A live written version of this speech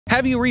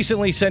Have you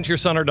recently sent your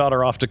son or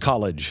daughter off to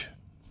college?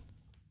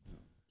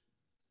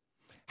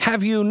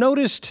 Have you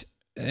noticed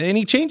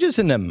any changes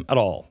in them at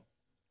all?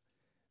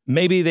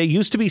 Maybe they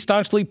used to be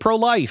staunchly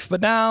pro-life,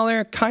 but now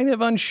they're kind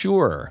of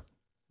unsure.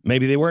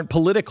 Maybe they weren't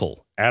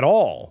political at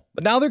all,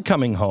 but now they're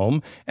coming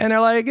home and they're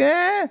like,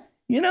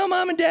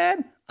 Mom and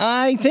Dad,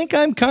 I think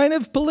I'm kind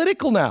of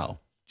political now.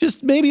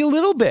 Just maybe a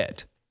little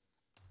bit.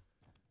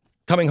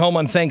 Coming home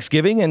on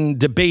Thanksgiving and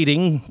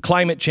debating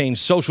climate change,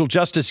 social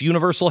justice,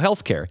 universal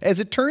health care. As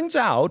it turns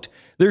out,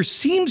 there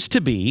seems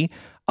to be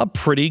a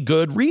pretty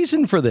good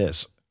reason for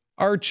this.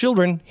 Our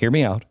children, hear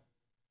me out,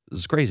 this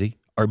is crazy,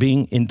 are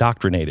being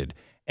indoctrinated.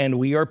 And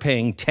we are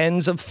paying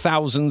tens of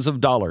thousands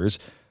of dollars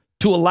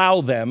to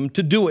allow them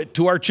to do it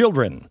to our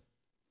children.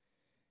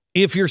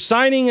 If you're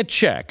signing a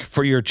check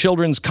for your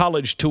children's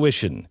college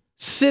tuition,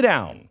 sit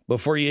down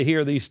before you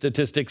hear these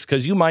statistics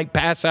because you might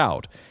pass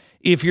out.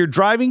 If you're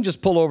driving,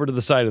 just pull over to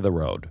the side of the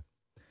road.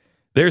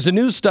 There's a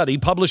new study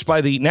published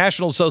by the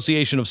National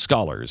Association of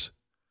Scholars.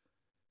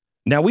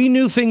 Now, we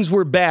knew things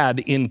were bad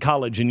in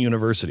college and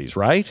universities,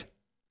 right?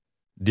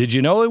 Did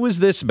you know it was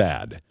this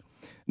bad?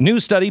 New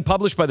study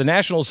published by the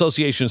National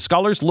Association of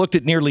Scholars looked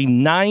at nearly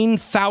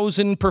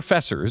 9,000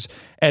 professors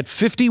at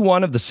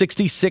 51 of the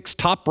 66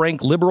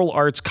 top-ranked liberal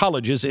arts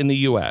colleges in the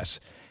U.S.,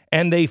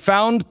 and they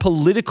found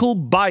political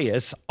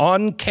bias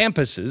on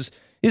campuses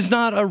is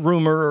not a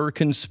rumor or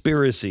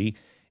conspiracy.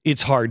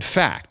 It's hard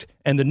fact,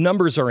 and the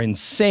numbers are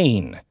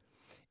insane.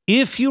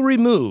 If you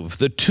remove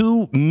the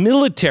two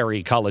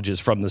military colleges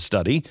from the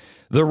study,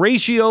 the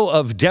ratio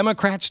of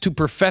Democrats to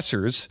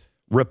professors,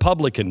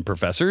 Republican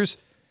professors,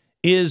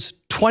 is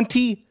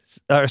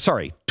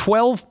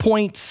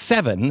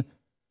 12.7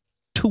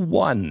 to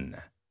 1.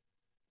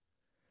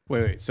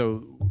 Wait.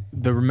 So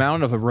the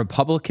amount of a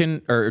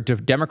Republican or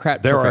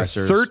Democrat there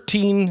professors... There are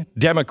 13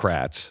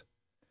 Democrats,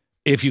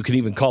 if you can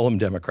even call them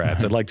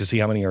Democrats. I'd like to see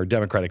how many are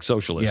Democratic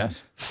Socialists.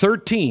 Yes.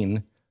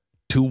 13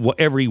 to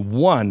every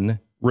one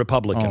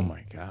Republican. Oh,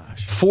 my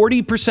gosh.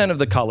 40% of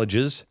the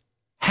colleges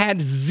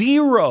had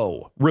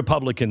 0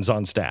 Republicans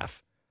on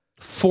staff.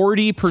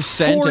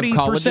 40% of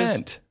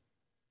colleges?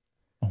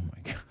 Oh, my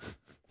God.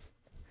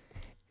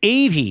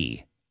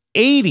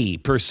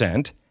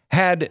 80%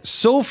 had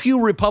so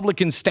few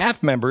Republican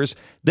staff members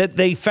that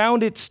they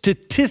found it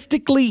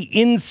statistically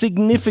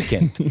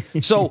insignificant.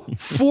 So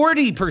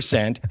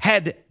 40%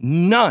 had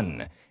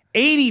none.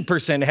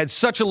 80% had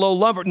such a low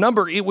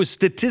number, it was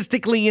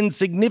statistically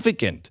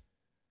insignificant.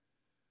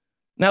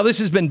 Now, this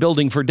has been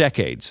building for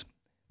decades.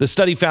 The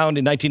study found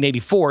in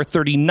 1984,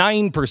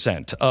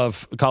 39%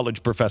 of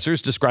college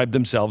professors described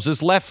themselves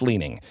as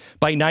left-leaning.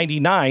 By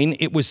 99,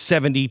 it was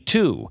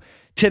 72.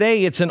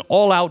 Today, it's an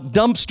all-out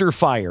dumpster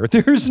fire.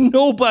 There's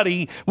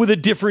nobody with a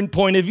different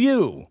point of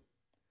view.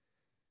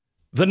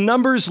 The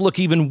numbers look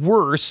even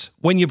worse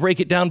when you break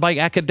it down by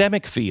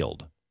academic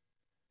field.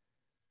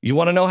 You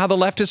want to know how the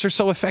leftists are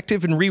so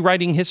effective in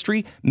rewriting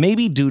history?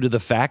 Maybe due to the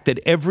fact that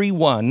every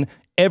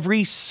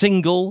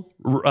single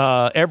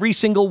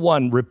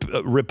one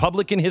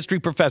Republican history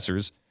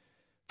professors,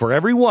 for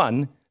every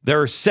one,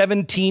 there are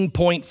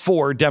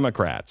 17.4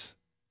 Democrats.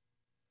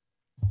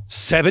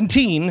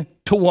 17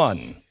 to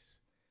 1.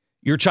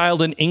 Your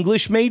child an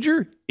English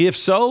major? If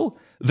so,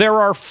 there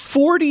are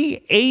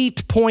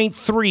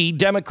 48.3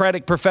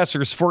 Democratic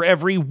professors for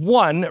every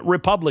one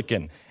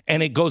Republican,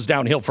 and it goes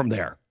downhill from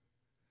there.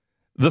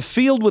 The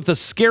field with the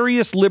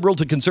scariest liberal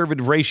to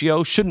conservative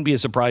ratio shouldn't be a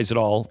surprise at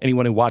all.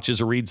 Anyone who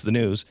watches or reads the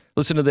news.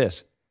 Listen to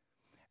this.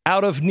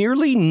 Out of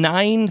nearly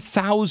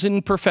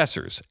 9,000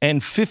 professors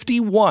and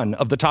 51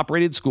 of the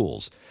top-rated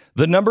schools,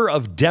 the number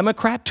of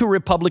Democrat to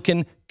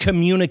Republican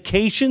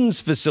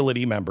communications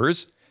facility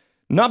members,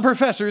 not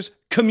professors,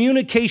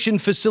 communication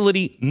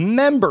facility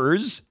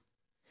members,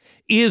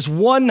 is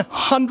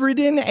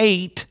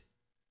 108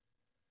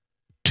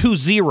 to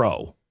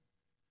 0.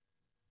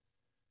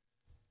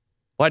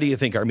 Why do you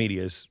think our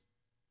media is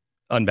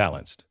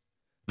unbalanced?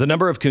 The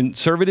number of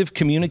conservative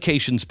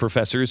communications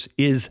professors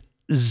is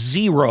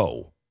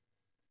 0.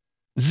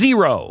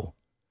 0.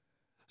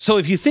 So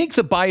if you think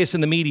the bias in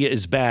the media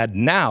is bad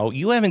now,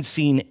 you haven't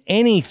seen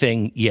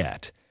anything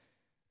yet.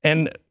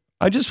 And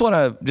I just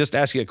want to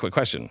ask you a quick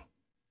question.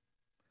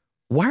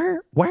 Why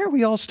are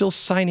we all still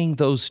signing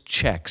those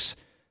checks?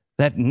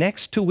 That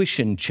next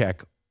tuition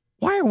check,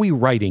 why are we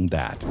writing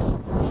that?